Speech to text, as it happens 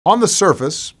On the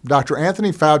surface, Dr.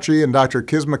 Anthony Fauci and Dr.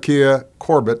 Kizzmekia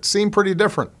Corbett seem pretty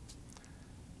different.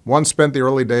 One spent the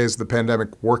early days of the pandemic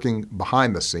working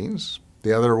behind the scenes.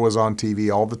 The other was on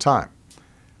TV all the time.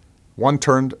 One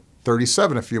turned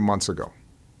 37 a few months ago.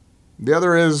 The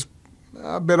other is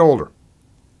a bit older.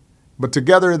 But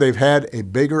together they've had a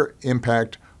bigger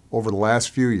impact over the last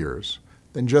few years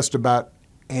than just about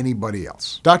anybody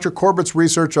else. Dr. Corbett's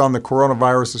research on the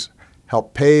coronavirus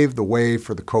helped pave the way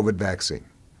for the COVID vaccine,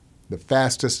 the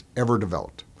fastest ever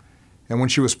developed. And when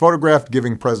she was photographed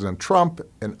giving President Trump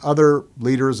and other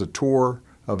leaders a tour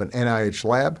of an NIH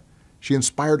lab, she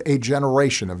inspired a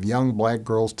generation of young black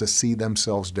girls to see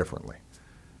themselves differently.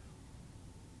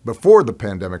 Before the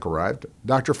pandemic arrived,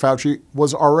 Dr. Fauci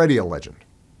was already a legend.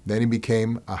 Then he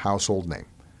became a household name.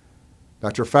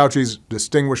 Dr. Fauci's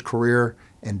distinguished career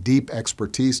and deep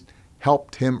expertise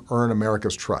helped him earn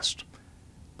America's trust.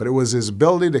 But it was his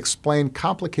ability to explain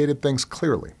complicated things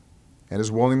clearly and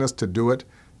his willingness to do it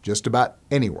just about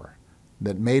anywhere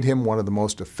that made him one of the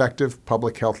most effective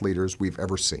public health leaders we've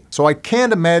ever seen. So I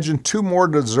can't imagine two more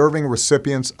deserving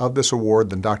recipients of this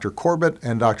award than Dr. Corbett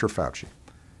and Dr. Fauci.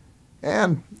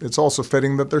 And it's also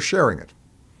fitting that they're sharing it.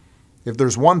 If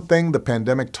there's one thing the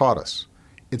pandemic taught us,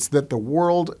 it's that the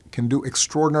world can do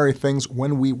extraordinary things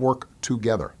when we work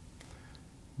together.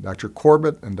 Dr.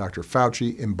 Corbett and Dr.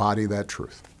 Fauci embody that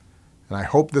truth. And I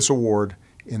hope this award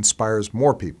inspires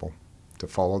more people to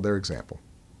follow their example.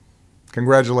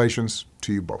 Congratulations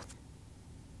to you both.